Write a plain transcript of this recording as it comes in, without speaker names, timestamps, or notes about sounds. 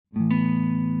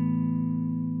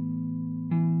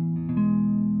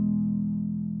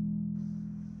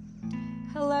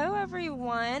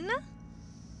everyone.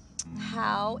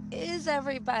 How is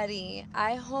everybody?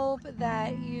 I hope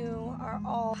that you are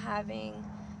all having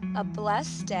a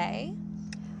blessed day.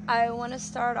 I want to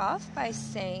start off by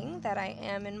saying that I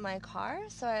am in my car,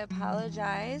 so I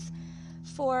apologize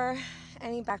for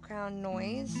any background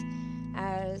noise.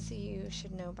 As you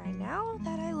should know by now,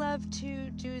 that I love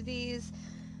to do these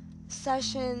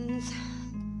sessions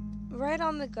right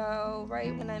on the go,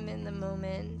 right when I'm in the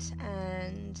moment,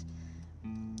 and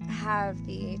have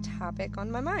the topic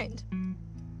on my mind.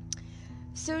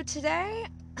 So today,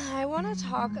 I want to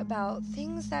talk about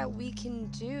things that we can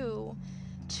do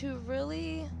to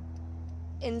really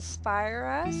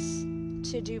inspire us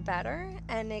to do better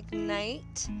and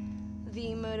ignite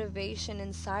the motivation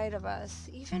inside of us,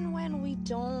 even when we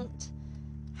don't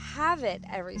have it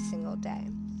every single day.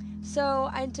 So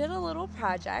I did a little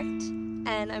project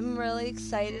and I'm really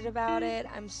excited about it.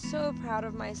 I'm so proud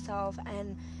of myself,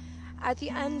 and at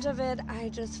the end of it, I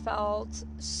just felt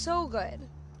so good.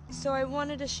 So I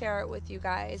wanted to share it with you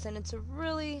guys, and it's a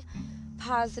really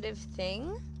positive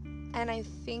thing, and I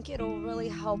think it'll really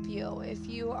help you if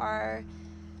you are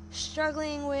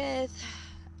struggling with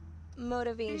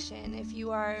motivation, if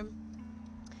you are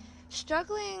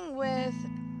struggling with,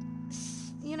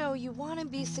 you want to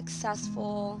be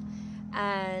successful,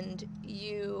 and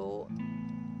you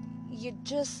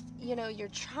just, you're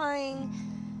trying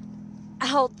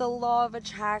out the law of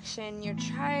attraction. You're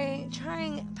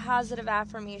trying positive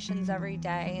affirmations every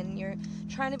day, and you're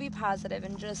trying to be positive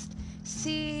and just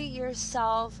see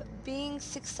yourself being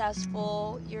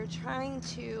successful. You're trying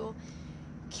to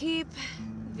keep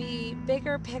the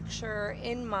bigger picture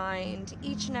in mind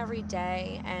each and every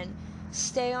day and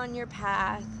stay on your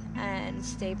path and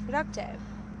stay productive.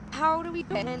 How do we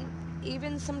do it? And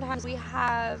even sometimes we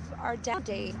have our down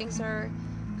days, things are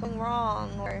going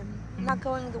wrong or not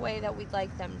going the way that we'd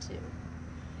like them to.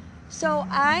 So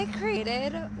I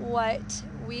created what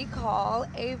we call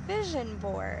a vision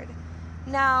board.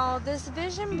 Now, this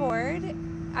vision board,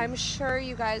 I'm sure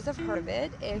you guys have heard of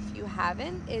it. If you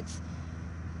haven't, it's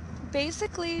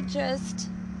basically just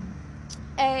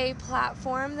a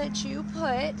platform that you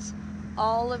put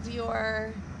all of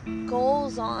your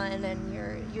goals on, and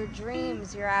your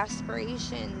dreams, your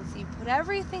aspirations. You put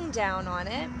everything down on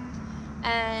it,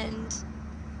 and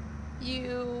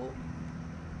you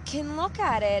can look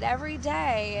at it every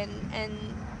day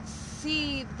and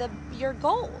see your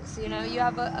goals. You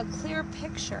have a clear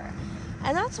picture.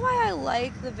 And that's why I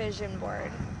like the vision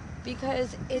board,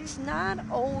 because it's not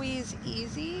always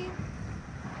easy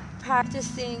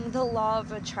practicing the law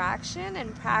of attraction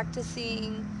and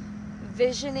practicing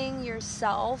visioning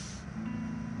yourself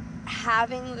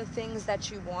having the things that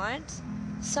you want.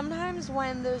 Sometimes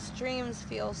when those dreams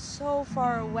feel so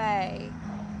far away,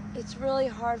 it's really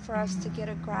hard for us to get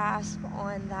a grasp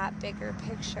on that bigger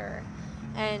picture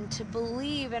and to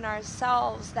believe in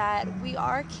ourselves that we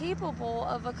are capable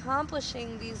of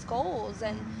accomplishing these goals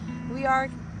and we are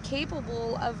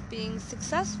capable of being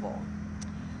successful.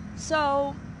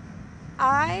 So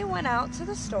I went out to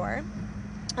the store,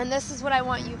 and this is what I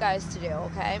want you guys to do,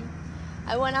 okay?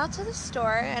 I went out to the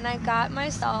store and I got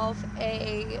myself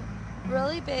a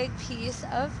really big piece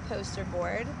of poster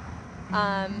board.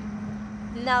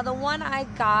 Now the one I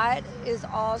got is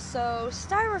also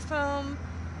styrofoam,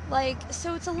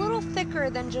 so it's a little thicker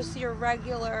than just your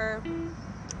regular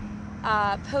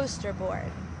poster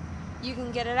board. You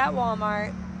can get it at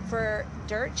Walmart for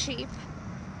dirt cheap.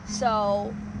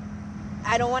 So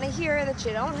I don't want to hear that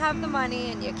you don't have the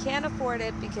money and you can't afford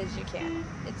it, because you can.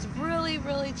 It's really,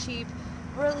 really cheap,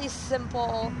 really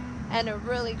simple, and a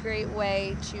really great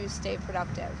way to stay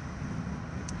productive.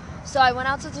 So I went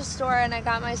out to the store and I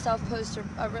got myself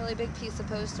a really big piece of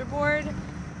poster board.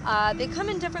 They come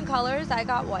in different colors. I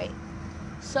got white.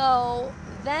 So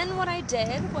then what I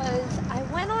did was I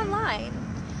went online.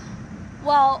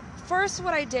 Well, first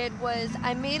what I did was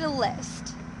I made a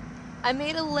list. I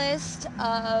made a list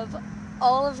of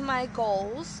all of my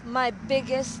goals, my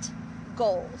biggest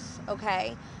goals,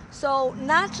 okay? So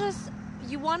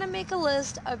you want to make a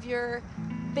list of your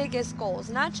biggest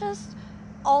goals, not just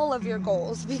all of your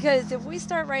goals, because if we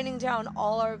start writing down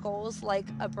all our goals like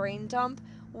a brain dump,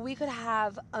 we could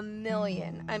have a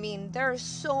million. I mean, there are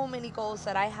so many goals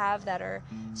that I have that are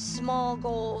small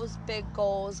goals, big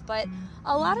goals, but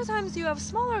a lot of times you have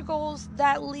smaller goals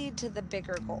that lead to the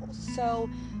bigger goals. So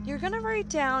you're going to write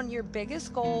down your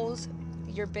biggest goals,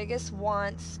 your biggest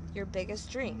wants, your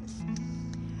biggest dreams.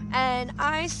 And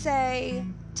I say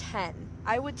 10.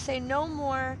 I would say no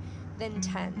more than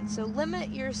 10. So limit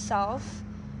yourself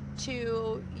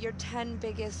to your 10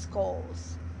 biggest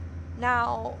goals.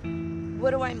 Now,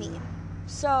 what do I mean?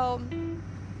 So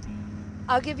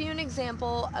I'll give you an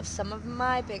example of some of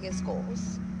my biggest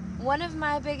goals. One of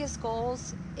my biggest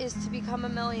goals is to become a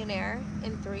millionaire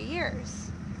in 3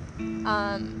 years.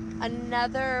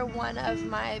 Another one of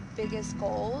my biggest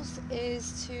goals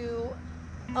is to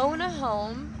own a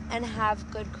home and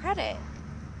have good credit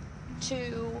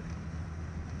to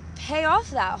pay off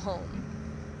that home,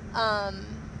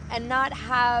 and not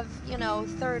have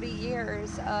 30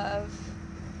 years of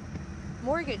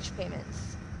mortgage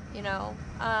payments, you know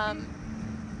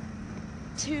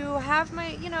to have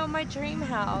my dream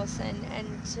house,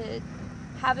 and to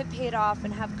have it paid off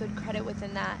and have good credit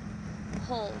within that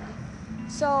home.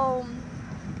 So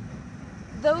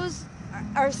those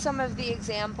are some of the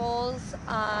examples.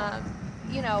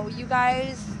 You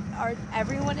guys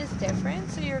everyone is different,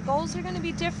 so your goals are going to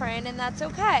be different, and that's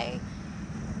okay.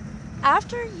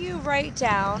 After you write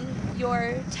down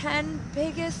your 10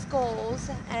 biggest goals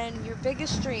and your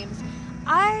biggest dreams,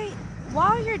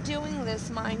 while you're doing this,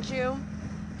 mind you,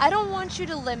 I don't want you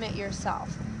to limit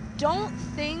yourself. Don't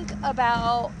think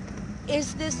about,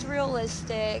 is this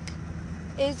realistic?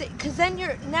 Is it, because then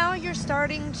you're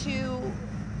starting to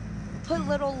put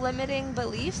little limiting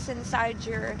beliefs inside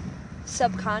your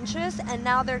subconscious, and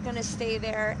now they're going to stay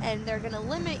there and they're going to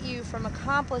limit you from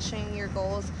accomplishing your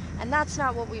goals, and that's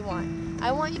not what we want.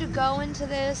 I want you to go into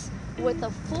this with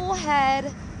a full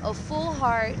head, a full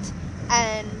heart,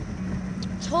 and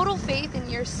total faith in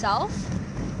yourself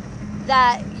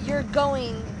that you're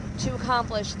going to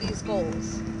accomplish these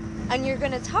goals. And you're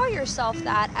going to tell yourself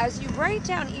that as you write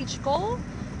down each goal,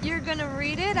 you're going to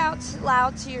read it out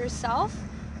loud to yourself,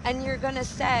 and you're going to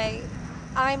say,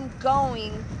 I'm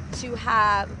going to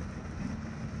have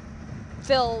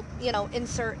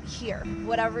insert here,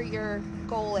 whatever your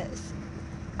goal is.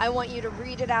 I want you to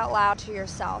read it out loud to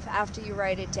yourself after you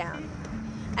write it down.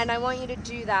 And I want you to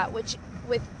do that with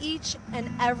each and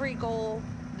every goal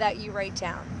that you write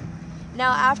down.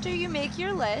 Now, after you make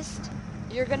your list,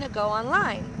 you're going to go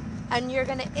online and you're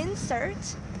going to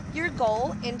insert your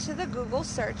goal into the Google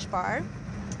search bar,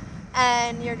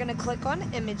 and you're going to click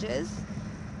on images.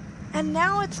 And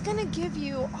now it's going to give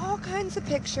you all kinds of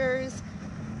pictures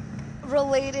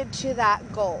related to that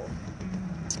goal.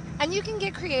 And you can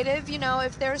get creative,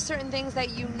 if there are certain things that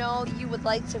you would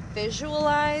like to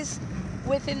visualize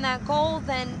within that goal,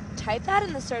 then type that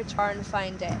in the search bar and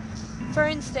find it. For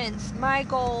instance, my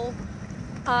goal,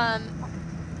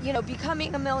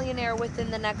 becoming a millionaire within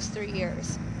the next 3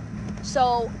 years.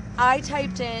 So I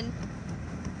typed in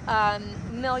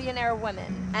millionaire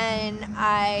women, and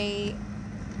I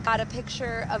got a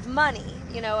picture of money,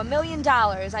 $1 million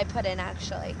I put in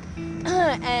actually.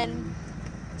 And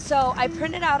so I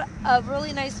printed out a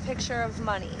really nice picture of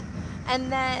money,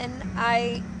 and then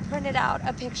I printed out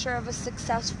a picture of a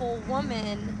successful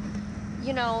woman,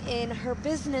 in her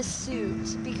business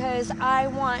suit, because I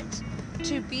want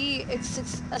to be a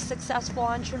successful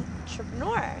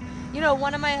entrepreneur.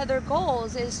 One of my other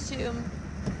goals is to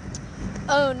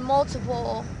own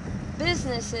multiple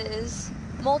businesses,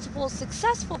 multiple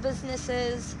successful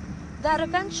businesses that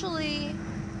eventually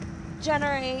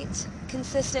generate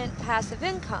consistent passive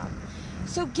income.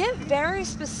 So get very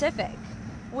specific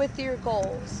with your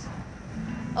goals,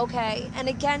 okay? And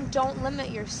again, don't limit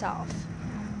yourself.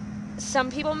 Some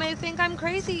people may think I'm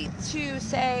crazy to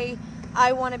say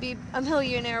I want to be a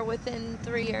millionaire within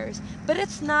 3 years, but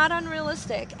it's not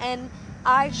unrealistic, and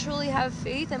I truly have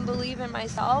faith and believe in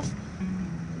myself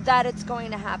that it's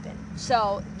going to happen.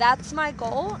 So that's my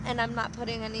goal, and I'm not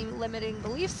putting any limiting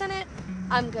beliefs in it.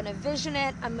 I'm going to vision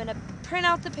it. I'm going to print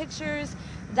out the pictures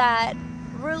that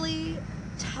really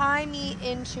tie me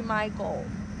into my goal.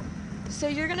 So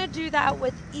you're going to do that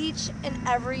with each and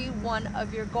every one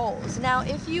of your goals. Now,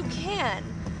 if you can,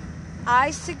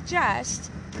 I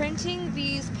suggest printing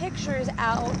these pictures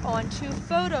out onto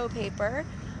photo paper,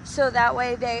 so that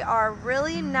way they are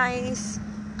really nice,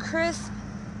 crisp,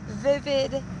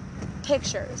 vivid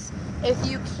pictures. If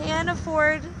you can't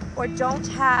afford or don't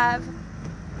have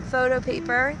photo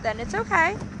paper, then it's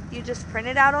okay. You just print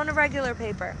it out on a regular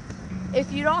paper.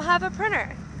 If you don't have a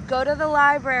printer, go to the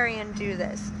library and do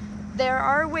this. There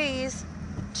are ways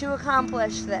to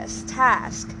accomplish this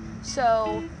task.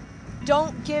 So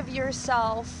don't give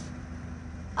yourself,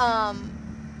 don't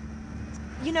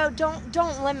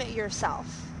limit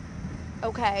yourself,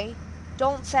 okay?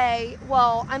 Don't say,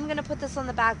 well, I'm going to put this on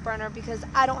the back burner because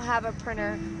I don't have a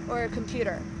printer or a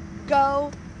computer.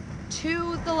 Go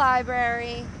to the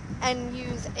library and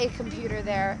use a computer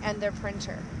there and their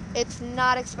printer. It's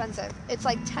not expensive. It's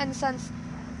like 10 cents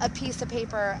a piece of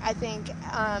paper, I think,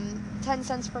 10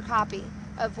 cents per copy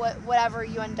of whatever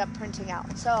you end up printing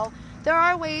out. So there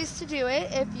are ways to do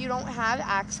it if you don't have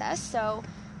access. So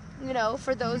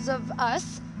for those of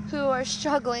us who are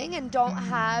struggling and don't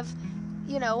have,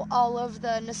 all of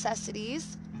the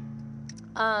necessities,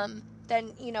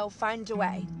 then, find a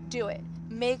way. Do it.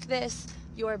 Make this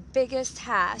your biggest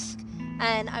task,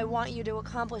 and I want you to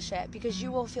accomplish it because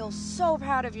you will feel so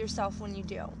proud of yourself when you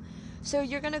do. So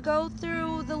you're going to go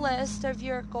through the list of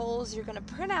your goals. You're going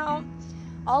to print out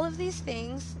all of these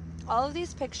things, all of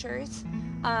these pictures,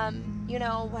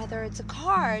 whether it's a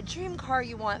car, a dream car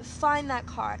you want, find that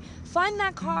car. Find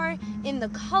that car in the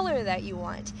color that you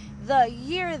want, the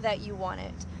year that you want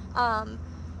it.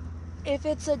 If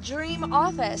it's a dream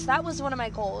office, that was one of my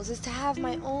goals, is to have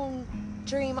my own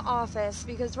dream office,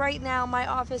 because right now my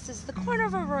office is the corner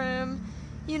of a room,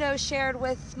 shared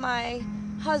with my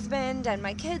husband and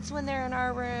my kids when they're in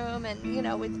our room, and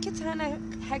it gets kind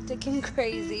of hectic and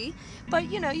crazy,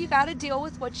 but you gotta deal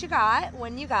with what you got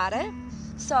when you got it.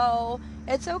 So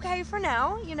it's okay for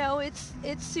now,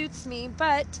 it suits me,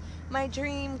 but my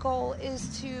dream goal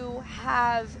is to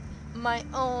have my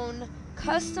own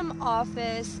custom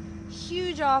office,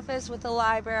 huge office with a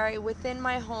library within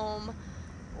my home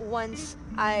once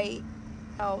I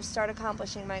start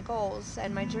accomplishing my goals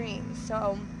and my dreams.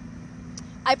 So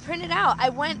I printed out. I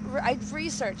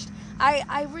researched.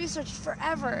 I researched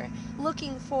forever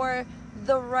looking for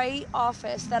the right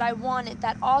office that I wanted,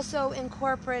 that also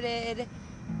incorporated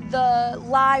the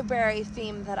library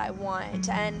theme that I want,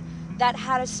 and that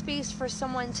had a space for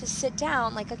someone to sit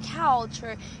down, like a couch,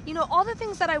 or all the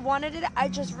things that I wanted. I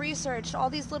just researched all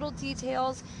these little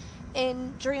details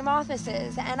in dream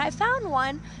offices, and I found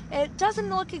one. It doesn't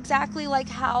look exactly like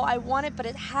how I want it, but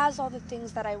it has all the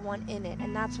things that I want in it,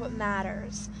 and that's what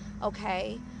matters.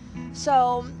 Okay,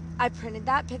 so I printed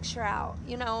that picture out.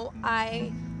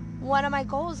 One of my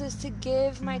goals is to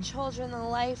give my children the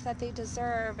life that they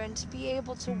deserve, and to be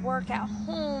able to work at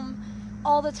home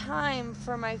all the time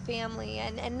for my family,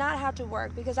 and not have to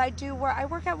work, because I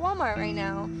work at Walmart right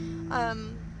now,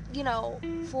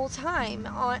 full time,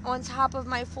 on top of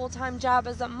my full-time job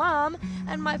as a mom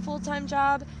and my full-time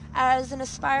job as an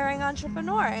aspiring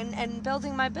entrepreneur, and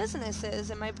building my businesses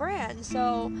and my brand.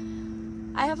 So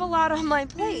I have a lot on my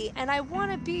plate, and I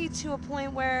want to be to a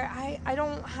point where I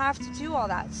don't have to do all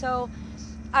that. So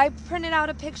I printed out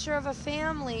a picture of a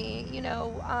family,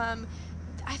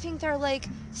 I think they're like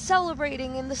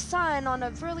celebrating in the sun on a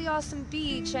really awesome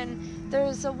beach, and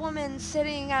there's a woman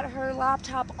sitting at her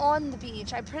laptop on the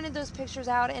beach. I printed those pictures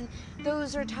out, and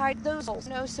those are tied, those goals,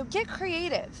 so get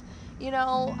creative,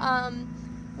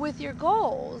 with your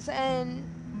goals. And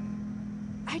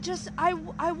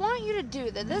I want you to do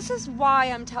this. This is why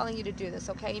I'm telling you to do this,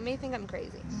 okay? You may think I'm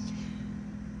crazy.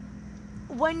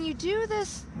 When you do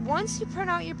this, once you print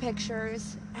out your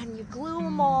pictures and you glue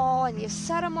them all and you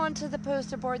set them onto the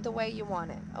poster board the way you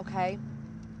want it, okay?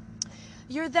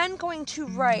 You're then going to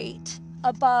write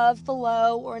above,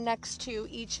 below, or next to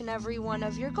each and every one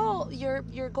of your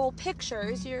goal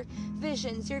pictures, your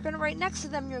visions. You're going to write next to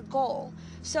them your goal.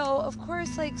 So, of course,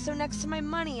 so next to my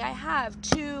money, I have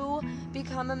to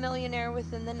become a millionaire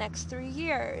within the next 3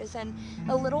 years, and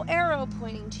a little arrow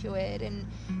pointing to it. And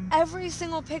every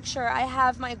single picture, I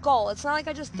have my goal. It's not like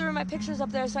I just threw my pictures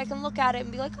up there so I can look at it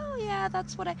and be like, oh yeah,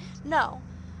 that's what no.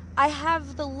 I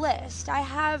have the list. I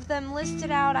have them listed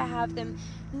out. I have them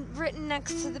written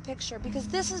next to the picture, because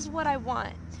this is what I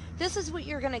want. This is what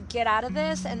you're going to get out of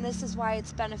this, and this is why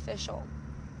it's beneficial.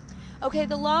 Okay,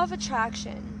 the law of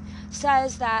attraction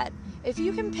says that if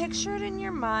you can picture it in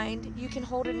your mind, you can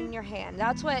hold it in your hand.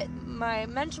 That's what my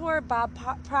mentor, Bob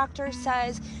Proctor,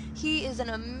 says. He is an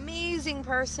amazing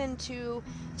person to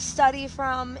study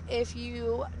from. If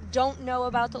you don't know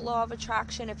about the law of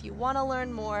attraction, if you want to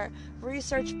learn more,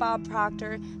 research Bob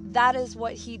Proctor. That is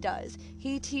what he does.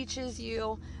 He teaches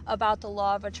you about the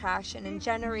law of attraction and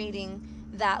generating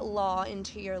that law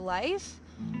into your life.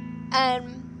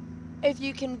 And if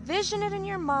you can vision it in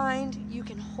your mind, you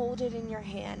can hold it in your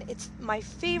hand. It's my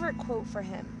favorite quote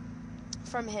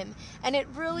from him. And it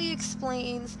really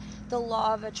explains the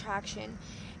law of attraction.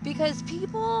 Because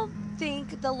people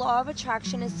think the law of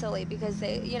attraction is silly, because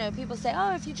people say,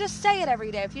 oh, if you just say it every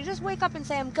day, if you just wake up and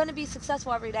say, I'm going to be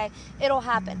successful every day, it'll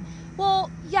happen. Well,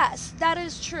 yes, that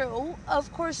is true.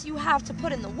 Of course, you have to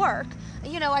put in the work.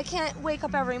 I can't wake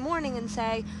up every morning and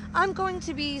say, I'm going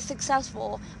to be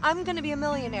successful, I'm going to be a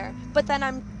millionaire, but then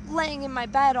I'm laying in my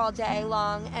bed all day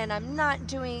long and I'm not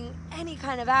doing any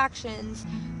kind of actions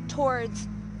towards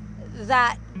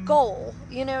that goal.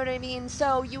 You know what I mean?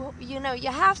 So you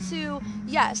have to,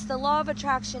 yes, the law of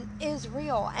attraction is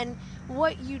real, and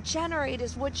what you generate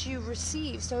is what you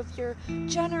receive. So if you're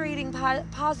generating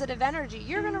positive energy,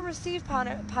 you're going to receive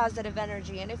positive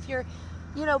energy. And if you're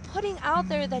putting out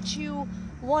there that you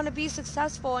want to be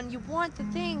successful and you want the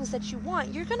things that you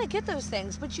want, you're going to get those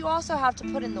things, but you also have to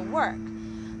put in the work.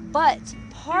 But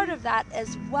part of that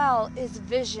as well is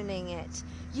visioning it.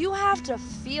 You have to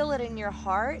feel it in your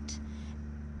heart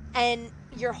and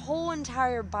your whole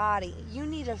entire body. You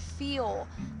need to feel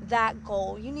that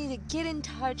goal. You need to get in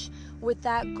touch with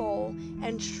that goal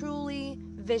and truly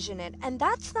vision it. And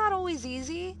that's not always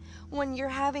easy when you're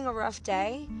having a rough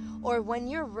day or when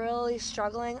you're really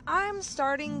struggling. I'm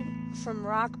starting from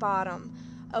rock bottom.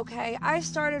 Okay, I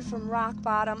started from rock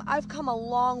bottom. I've come a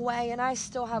long way and I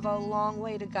still have a long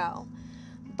way to go.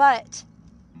 But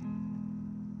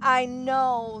I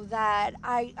know that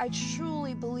I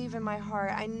truly believe in my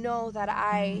heart. I know that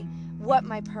what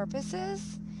my purpose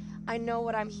is. I know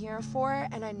what I'm here for,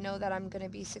 and I know that I'm going to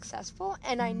be successful,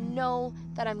 and I know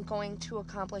that I'm going to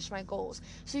accomplish my goals.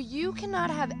 So you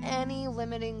cannot have any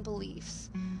limiting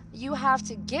beliefs. You have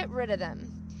to get rid of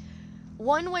them.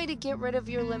 One way to get rid of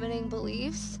your limiting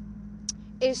beliefs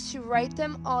is to write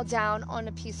them all down on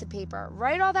a piece of paper.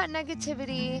 Write all that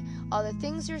negativity, all the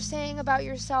things you're saying about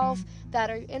yourself that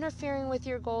are interfering with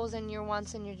your goals and your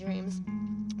wants and your dreams.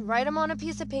 Write them on a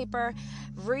piece of paper,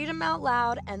 read them out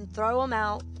loud, and throw them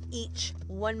out each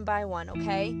one by one,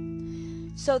 okay?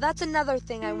 So that's another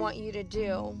thing I want you to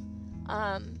do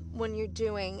when you're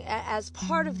doing, as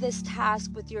part of this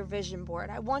task with your vision board.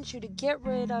 I want you to get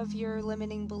rid of your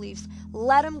limiting beliefs.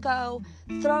 Let them go,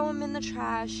 throw them in the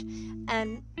trash,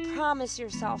 and promise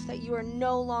yourself that you are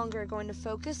no longer going to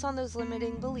focus on those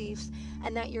limiting beliefs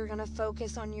and that you're going to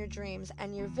focus on your dreams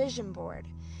and your vision board.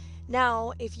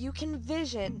 Now, if you can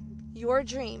vision your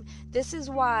dream, this is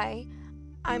why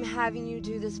I'm having you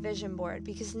do this vision board,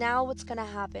 because now what's going to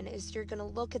happen is you're going to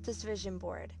look at this vision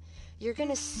board. You're going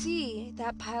to see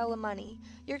that pile of money.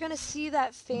 You're going to see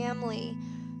that family,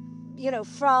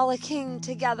 frolicking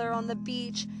together on the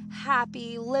beach,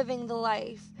 happy, living the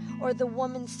life. Or the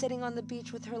woman sitting on the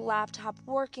beach with her laptop,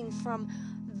 working from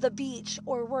the beach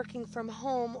or working from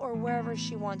home or wherever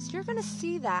she wants. You're going to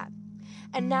see that.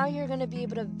 And now you're going to be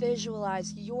able to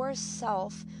visualize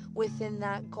yourself within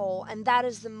that goal. And that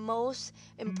is the most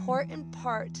important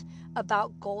part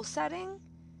about goal setting,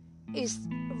 is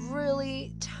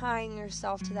really tying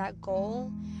yourself to that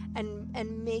goal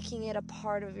and making it a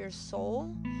part of your soul,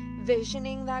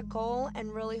 visioning that goal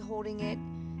and really holding it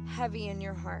heavy in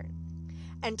your heart.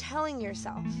 And telling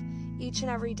yourself each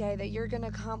and every day that you're going to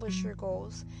accomplish your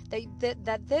goals,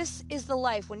 that this is the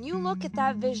life. When you look at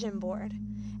that vision board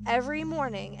every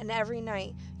morning and every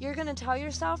night, you're going to tell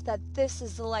yourself that this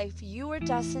is the life you are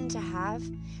destined to have,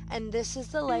 and this is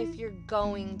the life you're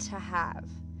going to have.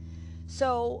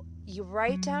 So you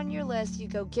write down your list, you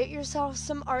go get yourself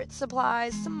some art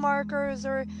supplies, some markers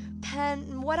or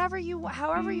pen, however you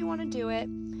want to do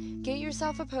it. Get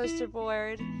yourself a poster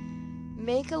board.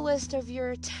 Make a list of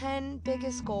your 10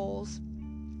 biggest goals,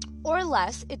 or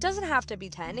less. It doesn't have to be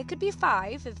 10. It could be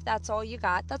 5. If that's all you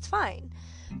got, that's fine.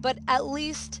 But at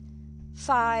least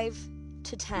 5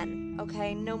 to 10,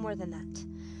 okay? No more than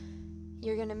that.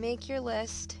 You're going to make your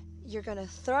list. You're going to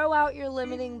throw out your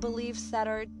limiting beliefs that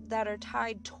are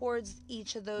tied towards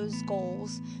each of those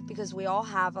goals, because we all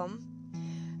have them.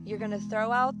 You're going to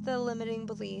throw out the limiting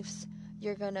beliefs.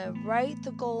 You're going to write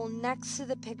the goal next to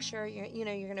the picture. You're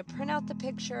going to print out the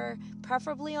picture,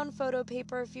 preferably on photo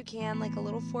paper if you can, like a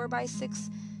little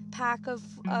 4x6 pack of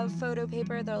photo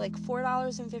paper. They're like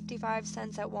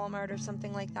 $4.55 at Walmart or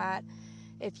something like that.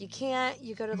 If you can't,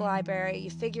 you go to the library, you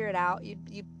figure it out, you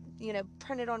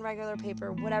print it on regular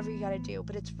paper, whatever you got to do.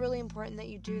 But it's really important that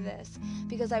you do this,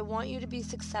 because I want you to be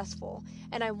successful,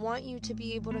 and I want you to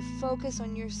be able to focus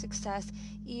on your success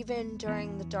even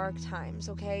during the dark times,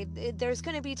 okay? There's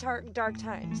going to be dark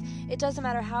times. It doesn't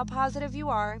matter how positive you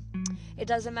are. It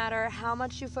doesn't matter how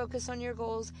much you focus on your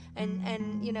goals and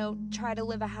try to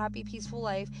live a happy, peaceful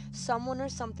life. Someone or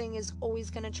something is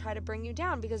always going to try to bring you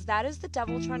down, because that is the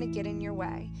devil trying to get in your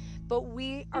way. But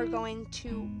we are going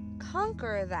to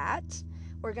conquer that.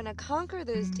 We're going to conquer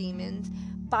those demons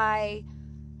by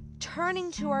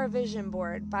turning to our vision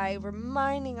board, by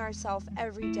reminding ourselves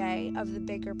every day of the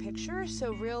bigger picture.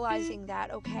 So realizing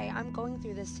that, okay, I'm going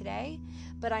through this today,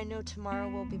 but I know tomorrow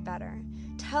will be better.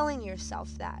 Telling yourself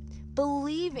that.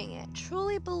 Believing it.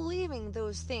 Truly believing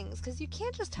those things. Because you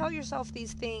can't just tell yourself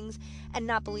these things and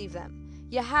not believe them.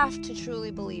 You have to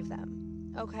truly believe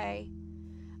them. Okay?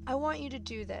 I want you to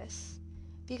do this,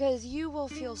 because you will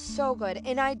feel so good.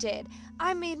 And I did.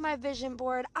 I made my vision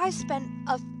board. I spent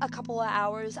a couple of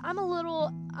hours. I'm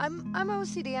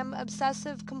OCD. I'm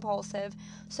obsessive compulsive.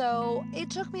 So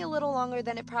it took me a little longer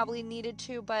than it probably needed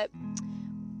to, but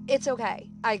it's okay.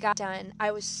 I got done.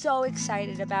 I was so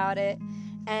excited about it.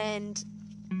 And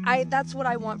That's what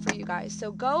I want for you guys.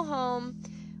 So go home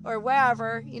or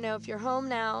wherever, if you're home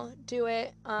now, do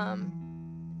it.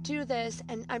 Do this,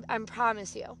 and I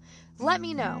promise you, let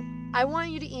me know. I want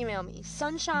you to email me,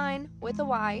 sunshine with a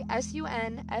Y,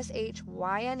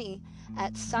 sunshYne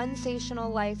at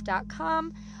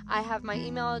sunsationallife.com. I have my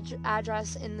email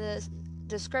address in the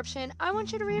description. I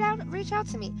want you to reach out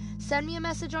to me. Send me a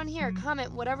message on here,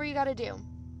 comment, whatever you got to do.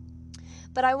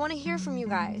 But I want to hear from you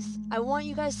guys. I want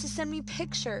you guys to send me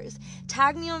pictures.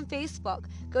 Tag me on Facebook.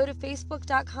 Go to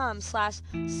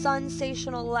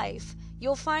facebook.com/sunsationallife.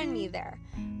 You'll find me there.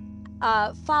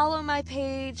 Follow my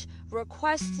page.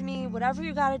 Request me. Whatever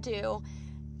you got to do.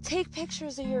 Take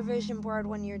pictures of your vision board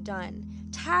when you're done.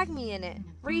 Tag me in it.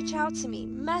 Reach out to me.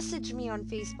 Message me on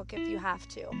Facebook if you have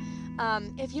to.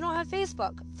 If you don't have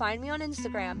Facebook, find me on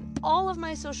Instagram. All of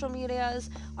my social medias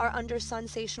are under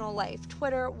Sunsational Life.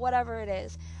 Twitter, whatever it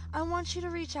is. I want you to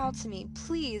reach out to me.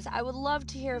 Please, I would love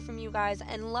to hear from you guys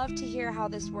and love to hear how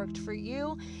this worked for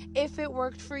you. If it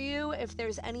worked for you, if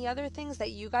there's any other things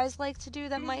that you guys like to do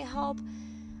that might help.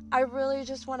 I really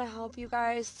just want to help you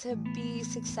guys to be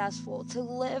successful, to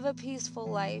live a peaceful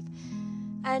life,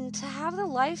 and to have the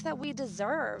life that we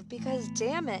deserve, because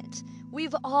damn it,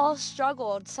 we've all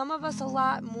struggled, some of us a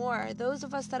lot more. Those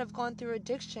of us that have gone through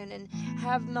addiction and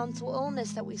have mental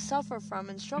illness that we suffer from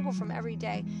and struggle from every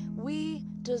day, we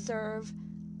deserve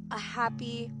a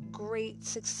happy, great,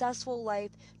 successful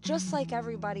life just like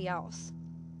everybody else.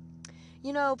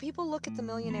 People look at the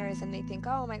millionaires and they think,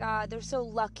 oh my God, they're so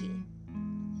lucky.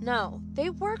 No, they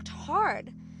worked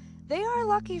hard. They are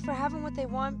lucky for having what they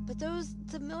want, but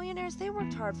the millionaires, they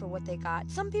worked hard for what they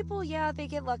got. Some people, yeah, they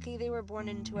get lucky, they were born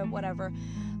into it, whatever,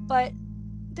 but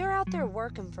they're out there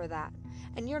working for that.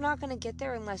 And you're not going to get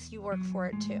there unless you work for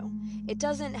it too. It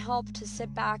doesn't help to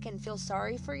sit back and feel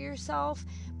sorry for yourself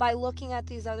by looking at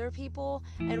these other people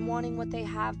and wanting what they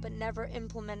have but never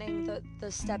implementing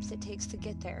the steps it takes to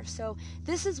get there. So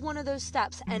this is one of those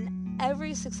steps, and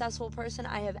every successful person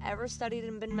I have ever studied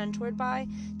and been mentored by,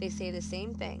 they say the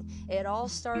same thing. It all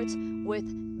starts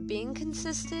with being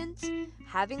consistent,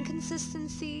 having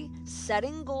consistency,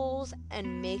 setting goals,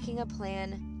 and making a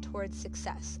plan towards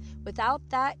success. Without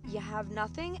that, you have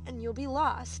nothing and you'll be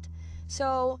lost.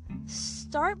 So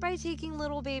start by taking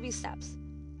little baby steps.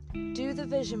 Do the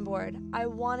vision board. I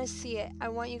want to see it. I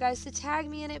want you guys to tag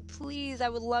me in it, please. I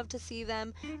would love to see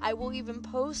them. I will even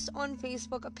post on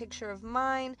Facebook a picture of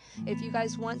mine. If you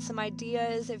guys want some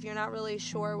ideas, if you're not really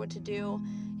sure what to do,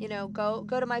 go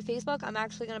to my Facebook. I'm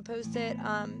actually going to post it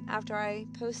after I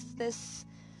post this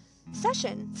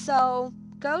session. So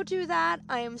go do that.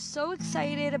 I am so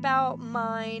excited about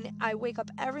mine. I wake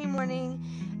up every morning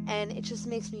and it just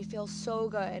makes me feel so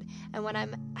good. And when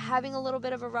I'm having a little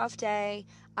bit of a rough day,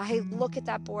 I look at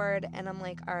that board and I'm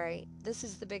like, all right, this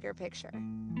is the bigger picture.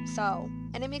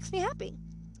 And it makes me happy.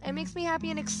 It makes me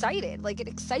happy and excited. Like, it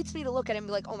excites me to look at it and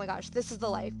be like, oh my gosh, this is the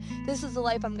life. This is the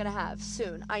life I'm going to have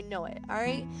soon. I know it. All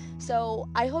right. So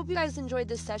I hope you guys enjoyed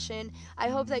this session. I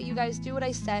hope that you guys do what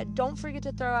I said. Don't forget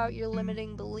to throw out your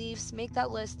limiting beliefs. Make that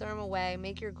list, throw them away,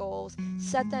 make your goals,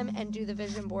 set them, and do the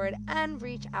vision board, and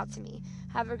reach out to me.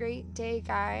 Have a great day,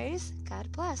 guys.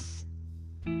 God bless.